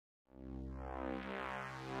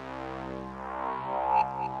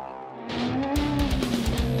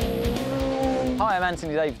Hi, I'm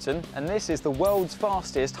Anthony Davidson, and this is the world's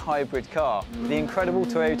fastest hybrid car, the incredible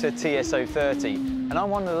Toyota TS030. And I'm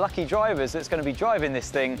one of the lucky drivers that's going to be driving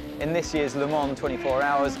this thing in this year's Le Mans 24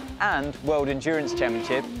 Hours and World Endurance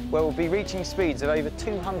Championship, where we'll be reaching speeds of over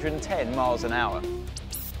 210 miles an hour.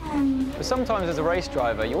 But sometimes as a race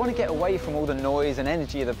driver, you want to get away from all the noise and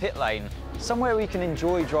energy of the pit lane, somewhere where you can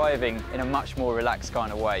enjoy driving in a much more relaxed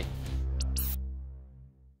kind of way.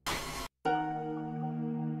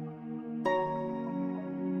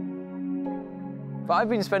 But I've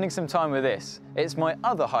been spending some time with this. It's my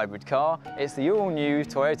other hybrid car. It's the all-new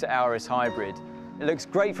Toyota Auris Hybrid. It looks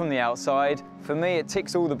great from the outside. For me, it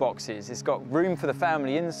ticks all the boxes. It's got room for the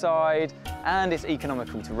family inside, and it's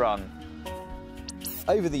economical to run.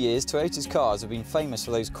 Over the years, Toyota's cars have been famous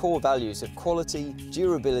for those core values of quality,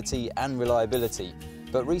 durability, and reliability.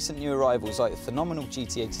 But recent new arrivals like the phenomenal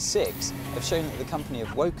GT86 have shown that the company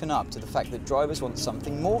have woken up to the fact that drivers want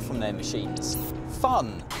something more from their machines.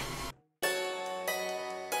 Fun!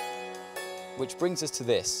 Which brings us to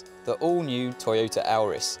this, the all-new Toyota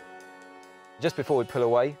Auris. Just before we pull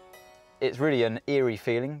away, it's really an eerie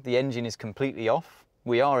feeling. The engine is completely off.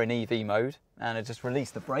 We are in EV mode, and I just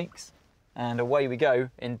release the brakes, and away we go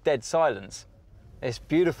in dead silence. It's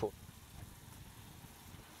beautiful.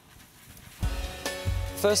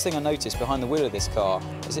 First thing I noticed behind the wheel of this car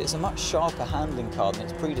is it's a much sharper handling car than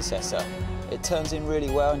its predecessor. It turns in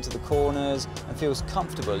really well into the corners and feels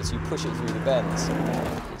comfortable as you push it through the bends.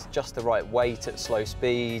 It's just the right weight at slow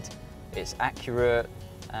speed, it's accurate,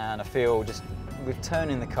 and I feel just with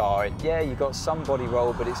turning the car, yeah, you've got some body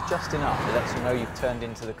roll, but it's just enough. It lets you know you've turned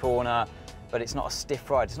into the corner, but it's not a stiff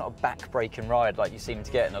ride, it's not a back-breaking ride like you seem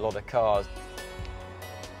to get in a lot of cars.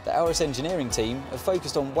 The Auris engineering team have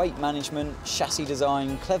focused on weight management, chassis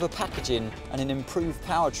design, clever packaging, and an improved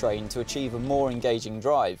powertrain to achieve a more engaging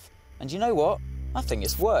drive. And you know what? I think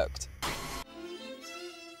it's worked.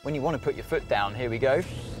 When you want to put your foot down, here we go.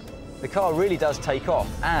 The car really does take off,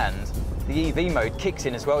 and the EV mode kicks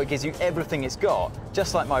in as well. It gives you everything it's got,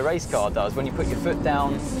 just like my race car does. When you put your foot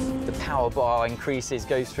down, the power bar increases,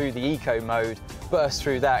 goes through the eco mode, bursts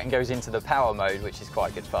through that and goes into the power mode, which is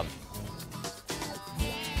quite good fun.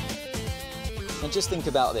 Now just think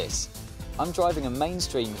about this. I'm driving a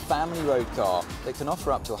mainstream family road car that can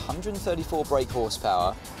offer up to 134 brake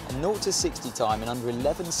horsepower, a 0 to 60 time in under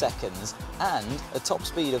 11 seconds, and a top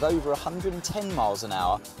speed of over 110 miles an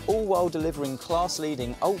hour, all while delivering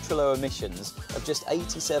class-leading ultra-low emissions of just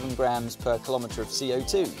 87 grams per kilometre of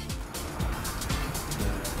CO2.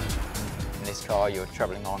 In this car, you're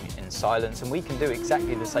travelling on in silence, and we can do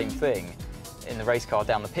exactly the same thing in the race car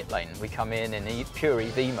down the pit lane. We come in pure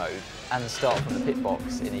EV mode and start from the pit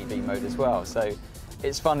box in EV mode as well. So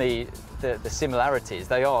it's funny, the similarities,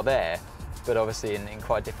 they are there, but obviously in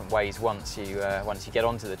quite different ways once you get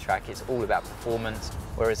onto the track. It's all about performance,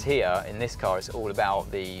 whereas here in this car it's all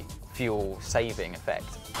about the fuel saving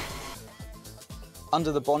effect.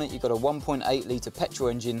 Under the bonnet you've got a 1.8 litre petrol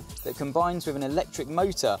engine that combines with an electric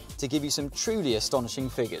motor to give you some truly astonishing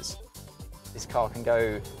figures. This car can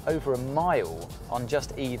go over a mile on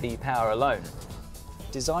just EV power alone.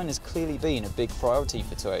 Design has clearly been a big priority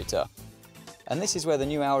for Toyota. And this is where the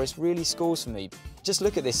new Auris really scores for me. Just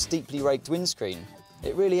look at this steeply raked windscreen.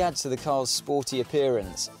 It really adds to the car's sporty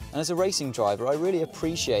appearance. And as a racing driver, I really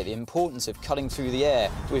appreciate the importance of cutting through the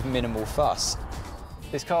air with minimal fuss.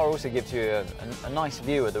 This car also gives you a nice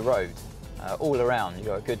view of the road all around. You've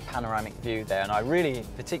got a good panoramic view there, and I really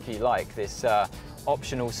particularly like this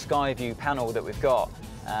optional sky view panel that we've got,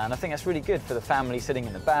 and I think that's really good for the family sitting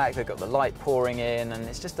in the back. They've got the light pouring in, and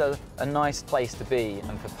it's just a nice place to be.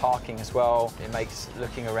 And for parking as well, it makes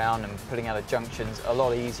looking around and pulling out of junctions a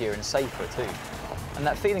lot easier and safer too. And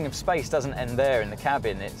that feeling of space doesn't end there in the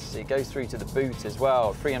cabin. It goes through to the boot as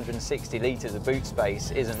well. 360 litres of boot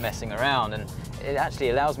space isn't messing around, and it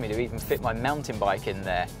actually allows me to even fit my mountain bike in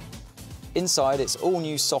there. Inside, it's all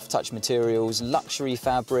new soft touch materials, luxury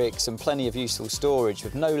fabrics, and plenty of useful storage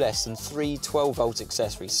with no less than 3 12-volt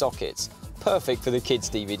accessory sockets. Perfect for the kids'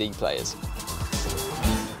 DVD players.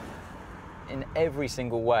 In every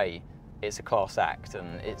single way, it's a class act,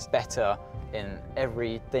 and it's better in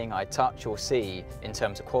everything I touch or see in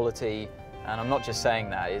terms of quality. And I'm not just saying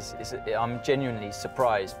that, I'm genuinely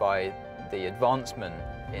surprised by the advancement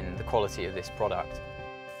in the quality of this product.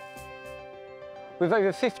 With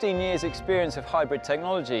over 15 years' experience of hybrid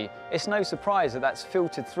technology, it's no surprise that that's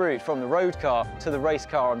filtered through from the road car to the race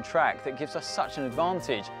car on track that gives us such an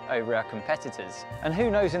advantage over our competitors. And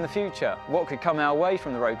who knows in the future what could come our way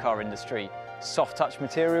from the road car industry? Soft touch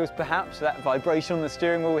materials perhaps, that vibration on the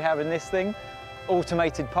steering wheel we have in this thing,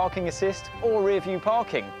 automated parking assist or rear view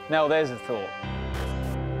parking. Now there's a thought.